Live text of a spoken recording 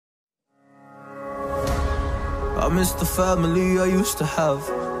I miss the family I used to have.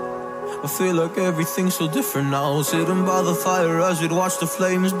 I feel like everything's so different now. Sitting by the fire as we'd watch the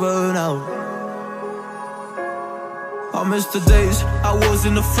flames burn out. I miss the days I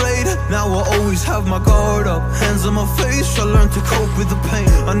wasn't afraid. Now I always have my guard up, hands on my face. I learned to cope with the pain.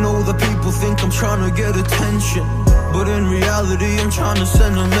 I know that people think I'm trying to get attention, but in reality I'm trying to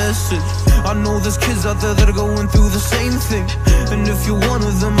send a message. I know there's kids out there that are going through the same thing, and if you're one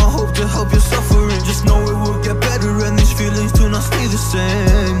of them, I hope to help your suffering. Just know it will get better, and these feelings do not stay the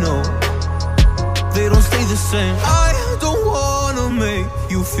same. No, they don't stay the same. I don't wanna make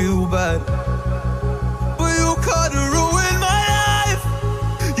you feel bad, but you kinda ruined my life.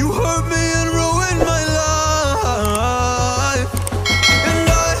 You hurt me and ruined my life. And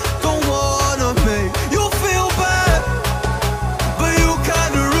I don't wanna make you feel bad, but you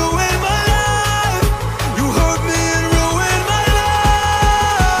kinda ruined my life. You hurt me and ruined my life.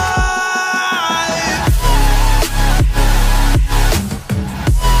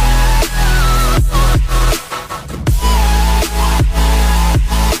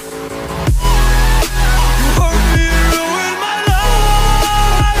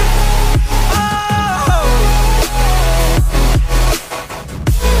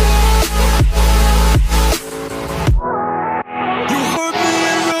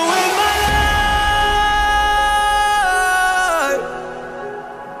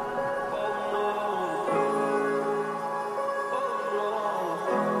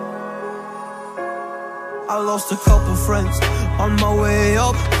 I lost a couple friends on my way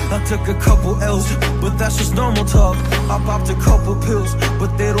up. I took a couple L's, but that's just normal talk. I popped a couple pills,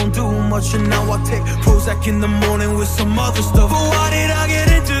 but they don't do much. And now I take Prozac in the morning with some other stuff. But why did I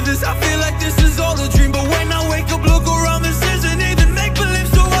get into this? I feel like this is all a dream, but when I wake up, look around, this isn't even make-believe.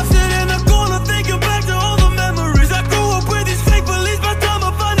 So I sit in the corner thinking back to all the memories. I grew up with these fake beliefs, by the time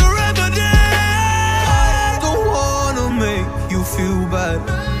I find a remedy. I don't wanna make you feel bad,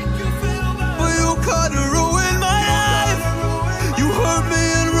 but you kinda ruined my life. You hurt me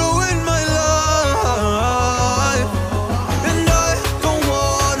and ruined my life. And I don't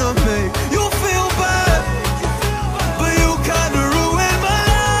wanna make you feel bad, but you kinda ruined my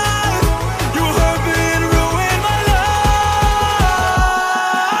life. You hurt me and ruined my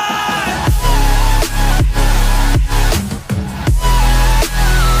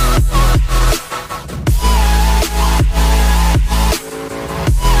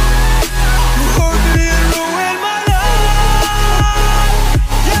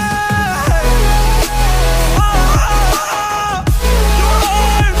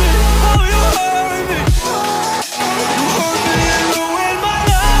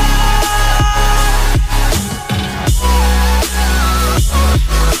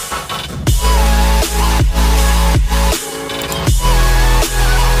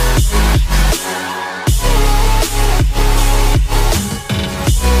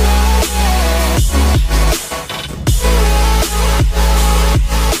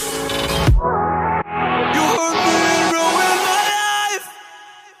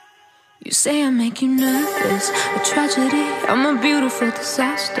You say I make you nervous, a tragedy, I'm a beautiful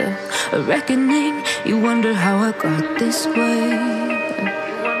disaster, a reckoning. You wonder how I got this way.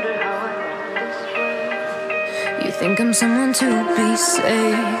 You think I'm someone to be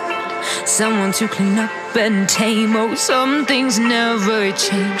saved, someone to clean up and tame. Oh, some things never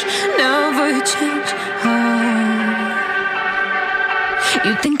change, never change.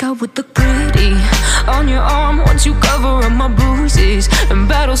 You think I would look pretty on your arm once you cover up my bruises and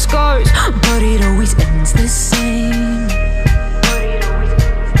battle scars, but it always ends the same.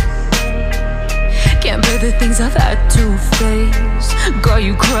 Can't bear the things I've had to face, got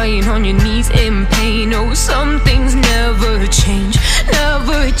you crying on your knees in pain. Oh, some things never change,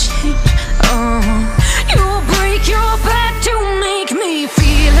 never change. Oh, you'll break your back to make me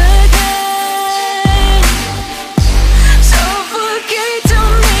feel again, suffocate to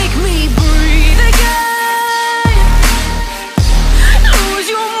make me breathe again, lose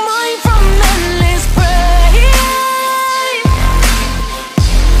your mind from endless pain.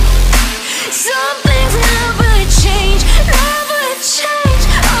 Some things never change, never change.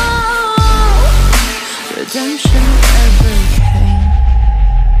 Oh, redemption never came.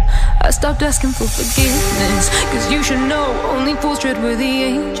 I stopped asking for forgiveness, cause you should know only fools tread where the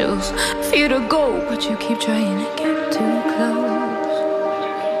angels fear to go, but you keep trying to get too close.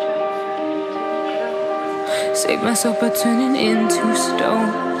 Save myself by turning into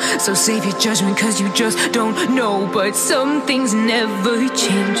stone, so save your judgment cause you just don't know. But some things never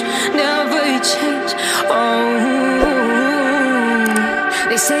change, never change. Oh,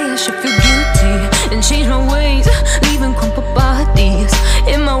 they say I should feel guilty and change my ways, leaving crumpled bodies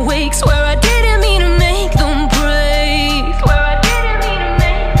in my wake. Swear I didn't mean to make them pray.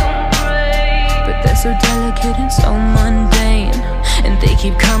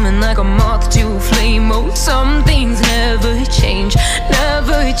 Some things never change,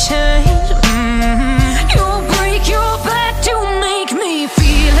 never change. You'll break your back to make me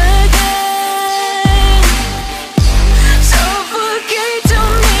feel again. Suffocate to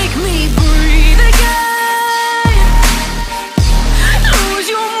make me breathe again. Lose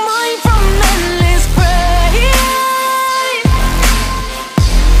your mind from endless pain.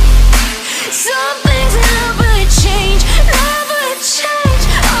 Some things never change, never change.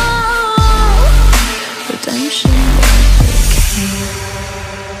 Oh, redemption never came.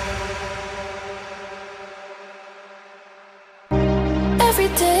 Every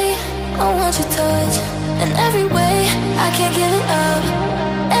day I want your touch, and every way I can't give it up.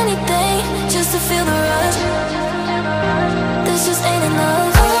 Anything just to feel the rush. This just ain't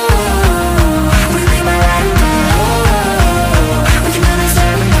enough. Oh, we be my ride or die. Oh, we can do this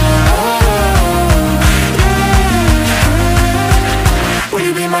every night. Oh, yeah. Will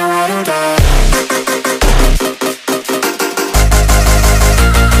you be my ride or die?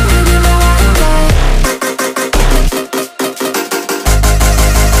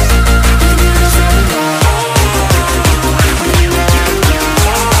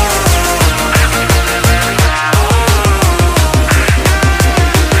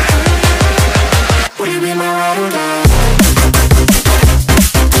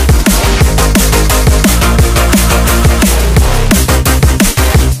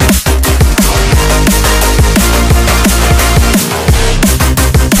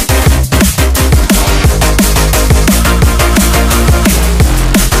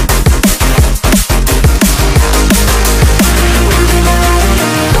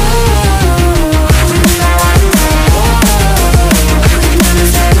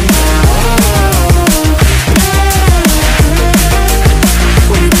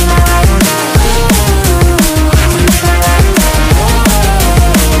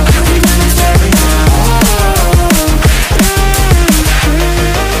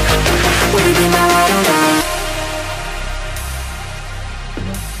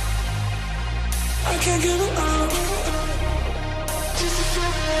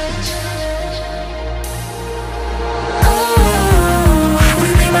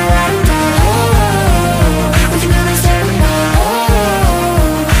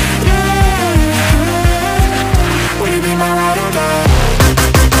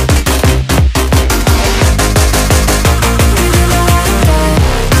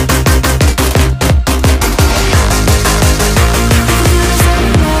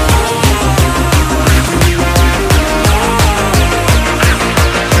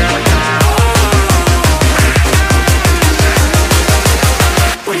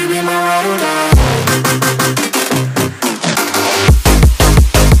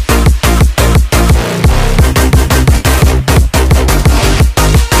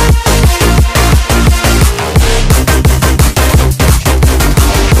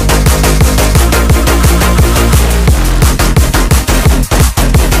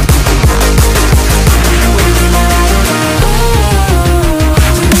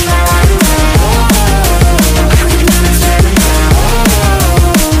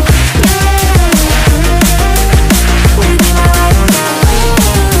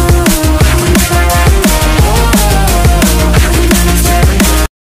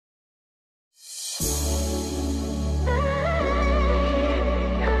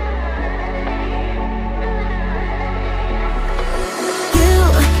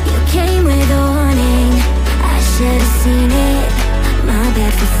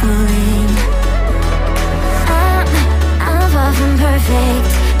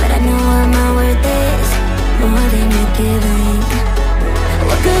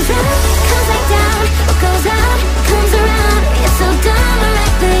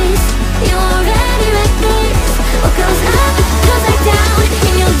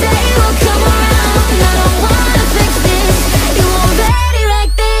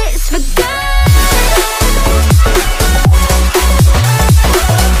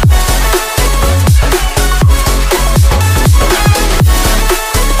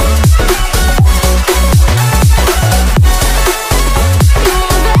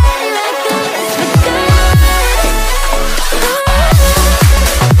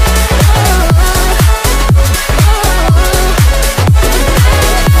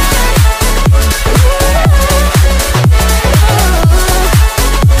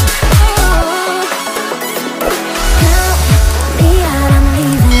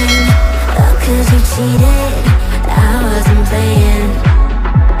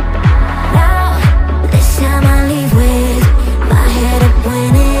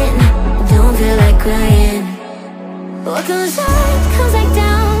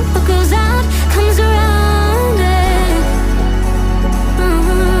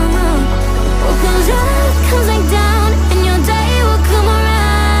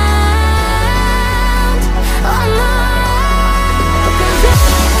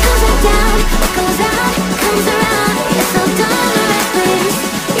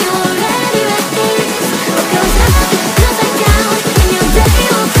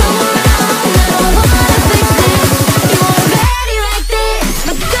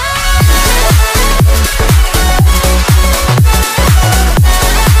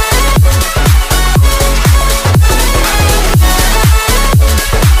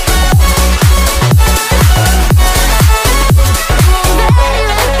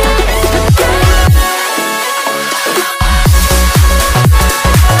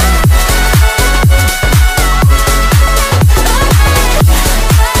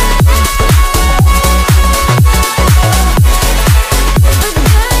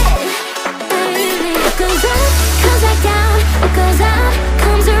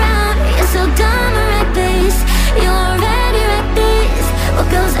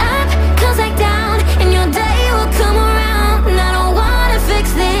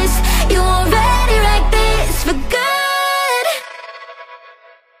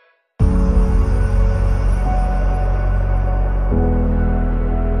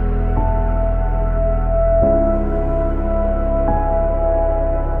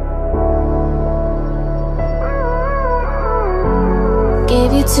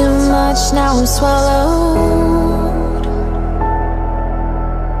 you too much, now I'm swallowed.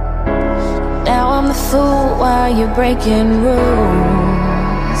 Now I'm the fool while you're breaking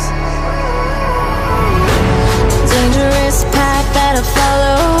rules. Dangerous path that I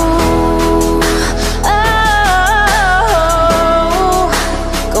follow. Oh,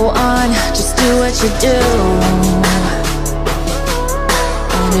 go on, just do what you do.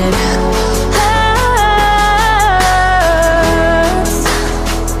 And it hurts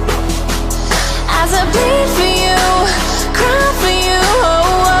as I bleed for you, cry for you.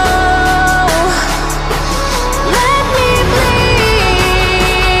 Oh, oh. Let me bleed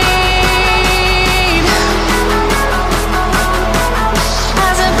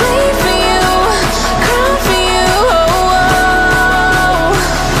as I bleed for you, cry for you. Oh, oh.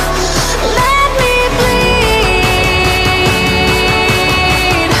 Let me bleed.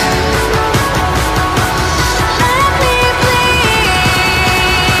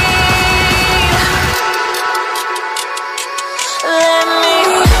 Let me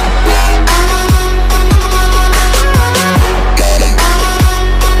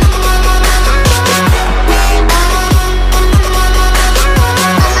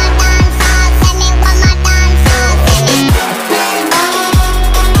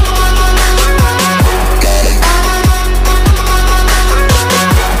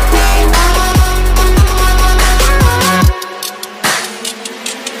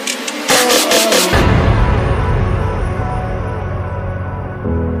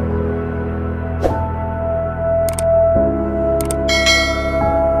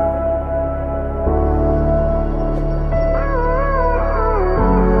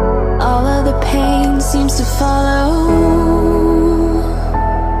all of the pain seems to follow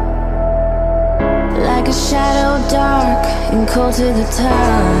like a shadow, dark and cold to the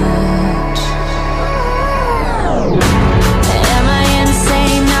touch. Am I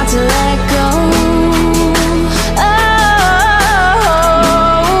insane not to let go?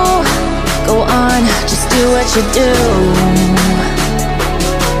 Oh, go on, just do what you do.